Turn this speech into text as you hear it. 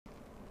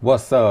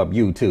What's up,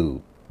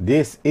 YouTube?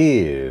 This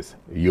is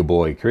your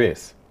boy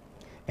Chris,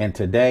 and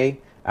today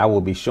I will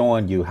be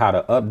showing you how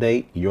to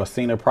update your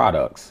Sena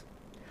products.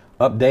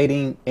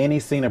 Updating any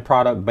Sena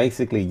product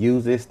basically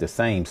uses the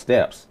same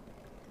steps,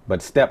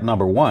 but step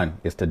number one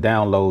is to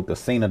download the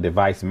Sena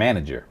Device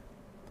Manager.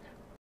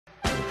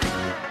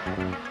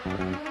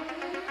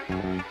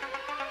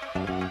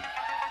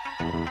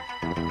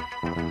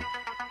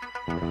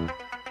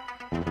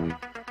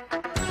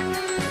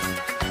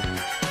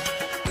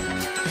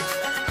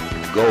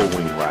 Go,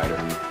 Wing Rider,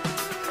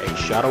 a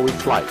shadowy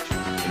flight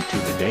into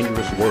the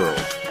dangerous world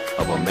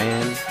of a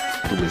man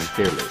who is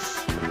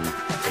fearless,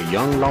 a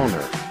young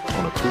loner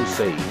on a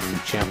crusade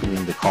to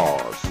championing the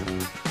cause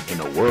in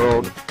a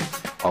world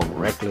of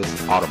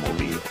reckless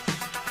automobiles.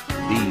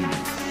 These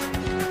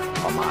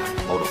are my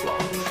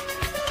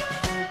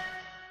motovlogs.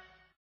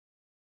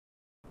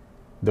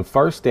 The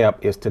first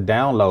step is to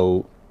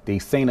download the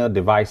Sena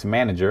Device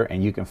Manager,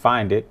 and you can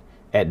find it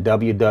at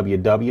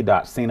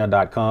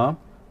www.sena.com.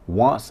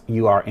 Once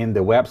you are in the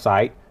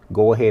website,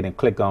 go ahead and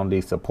click on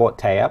the support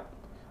tab.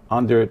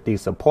 Under the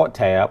support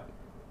tab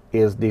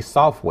is the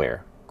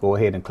software. Go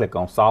ahead and click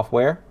on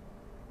software.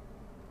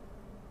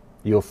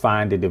 You'll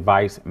find the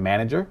device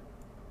manager.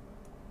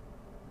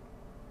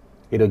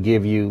 It'll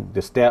give you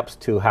the steps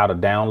to how to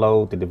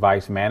download the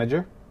device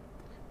manager.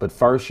 But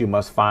first you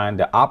must find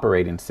the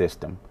operating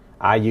system.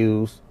 I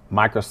use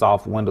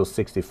Microsoft Windows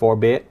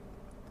 64-bit.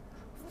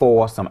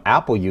 For some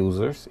Apple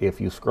users,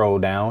 if you scroll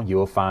down,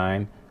 you'll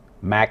find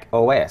Mac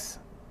OS.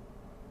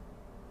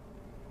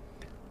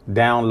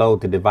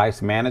 Download the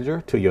device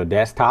manager to your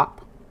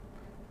desktop.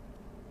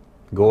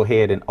 Go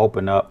ahead and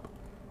open up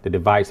the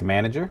device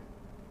manager.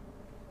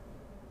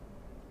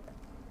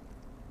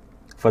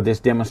 For this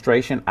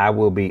demonstration, I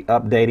will be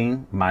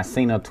updating my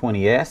Sena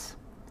 20S.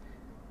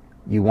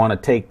 You want to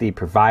take the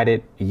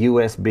provided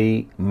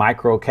USB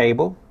micro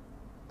cable,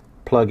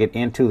 plug it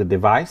into the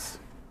device.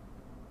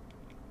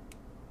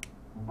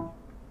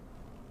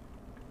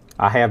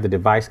 I have the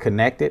device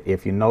connected.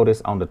 If you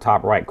notice on the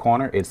top right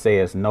corner, it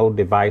says no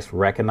device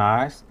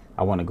recognized.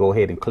 I want to go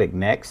ahead and click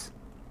next.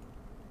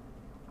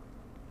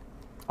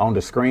 On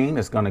the screen,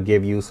 it's going to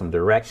give you some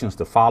directions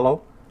to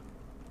follow.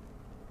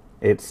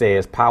 It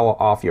says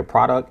power off your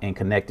product and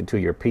connect it to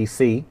your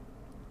PC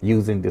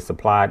using the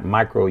supplied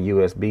micro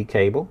USB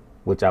cable,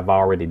 which I've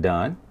already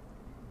done.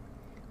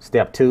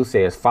 Step 2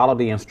 says follow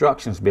the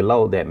instructions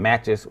below that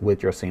matches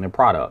with your Sena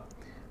product.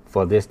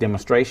 For this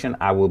demonstration,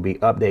 I will be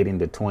updating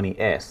the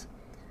 20S.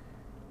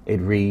 It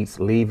reads,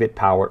 leave it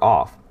powered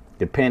off.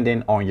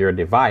 Depending on your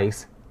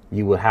device,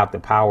 you will have to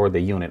power the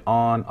unit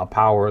on or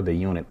power the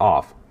unit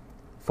off.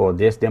 For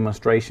this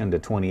demonstration, the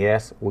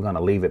 20S, we're going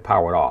to leave it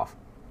powered off.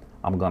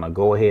 I'm going to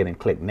go ahead and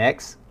click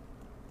next.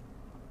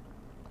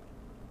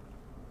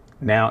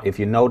 Now, if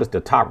you notice,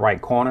 the top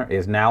right corner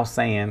is now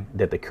saying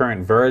that the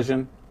current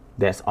version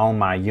that's on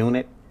my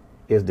unit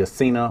is the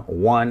Sena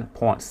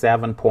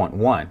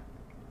 1.7.1.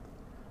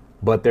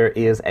 But there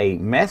is a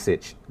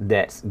message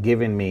that's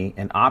giving me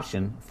an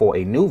option for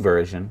a new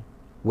version,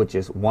 which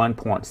is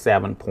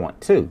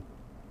 1.7.2.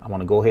 I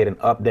want to go ahead and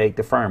update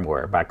the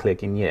firmware by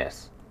clicking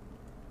yes.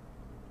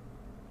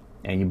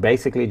 And you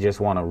basically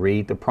just want to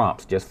read the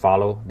prompts. Just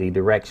follow the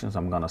directions.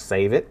 I'm going to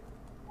save it.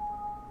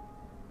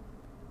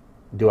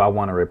 Do I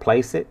want to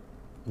replace it?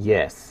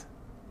 Yes.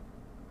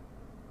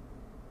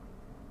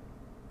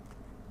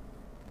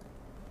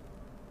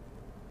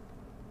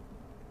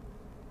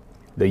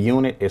 The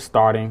unit is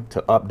starting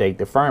to update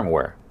the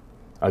firmware.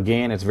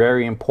 Again, it's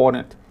very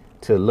important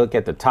to look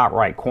at the top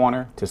right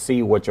corner to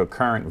see what your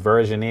current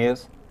version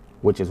is,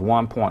 which is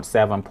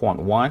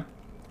 1.7.1.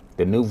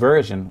 The new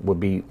version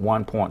would be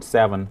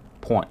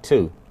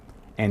 1.7.2,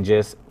 and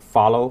just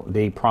follow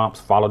the prompts,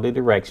 follow the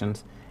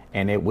directions,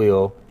 and it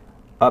will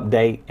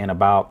update in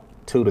about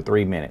 2 to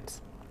 3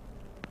 minutes.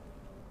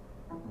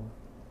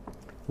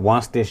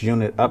 Once this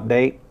unit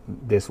update,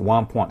 this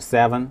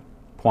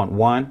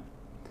 1.7.1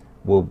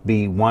 will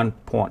be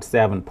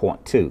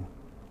 1.7.2.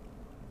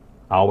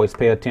 Always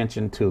pay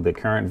attention to the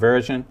current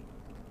version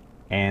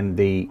and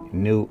the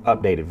new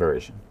updated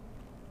version.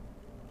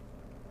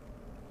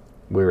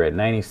 We're at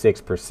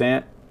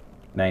 96%,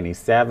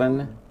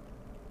 97.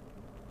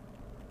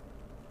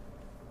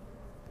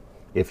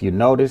 If you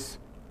notice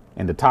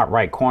in the top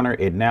right corner,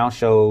 it now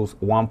shows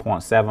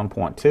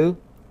 1.7.2.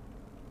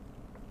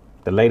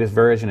 The latest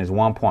version is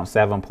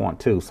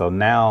 1.7.2. So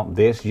now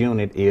this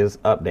unit is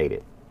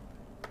updated.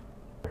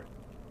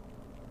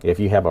 If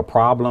you have a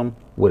problem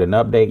with an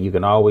update, you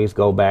can always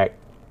go back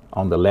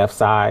on the left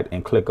side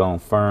and click on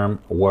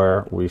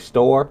firmware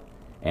restore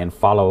and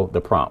follow the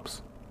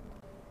prompts.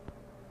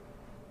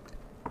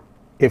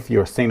 If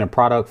your Sena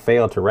product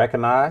failed to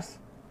recognize,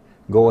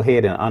 go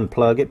ahead and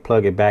unplug it,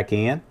 plug it back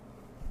in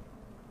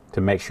to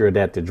make sure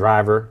that the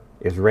driver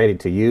is ready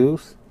to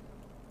use.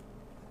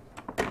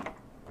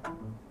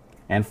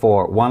 And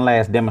for one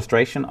last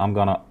demonstration, I'm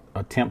going to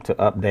attempt to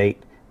update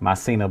my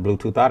Sena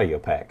Bluetooth audio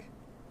pack.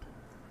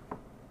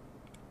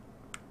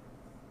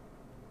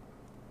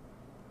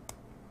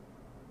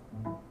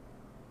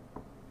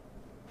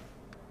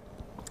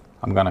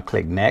 I'm going to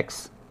click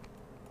next.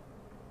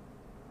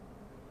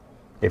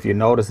 If you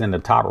notice in the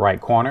top right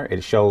corner,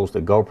 it shows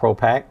the GoPro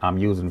pack. I'm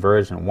using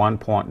version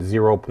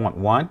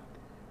 1.0.1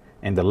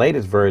 and the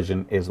latest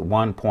version is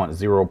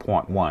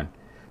 1.0.1.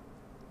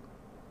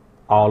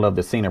 All of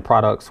the Sena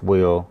products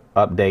will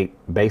update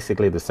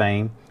basically the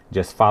same.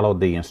 Just follow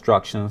the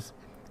instructions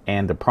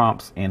and the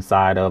prompts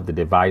inside of the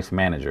device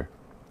manager.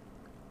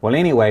 Well,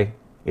 anyway,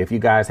 if you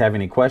guys have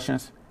any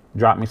questions,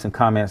 drop me some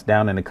comments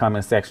down in the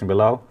comment section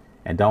below.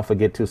 And don't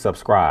forget to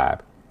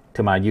subscribe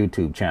to my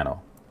YouTube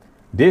channel.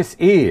 This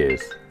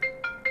is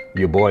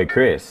your boy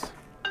Chris.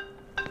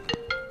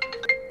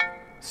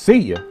 See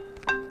ya.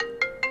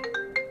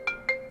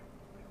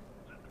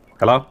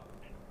 Hello?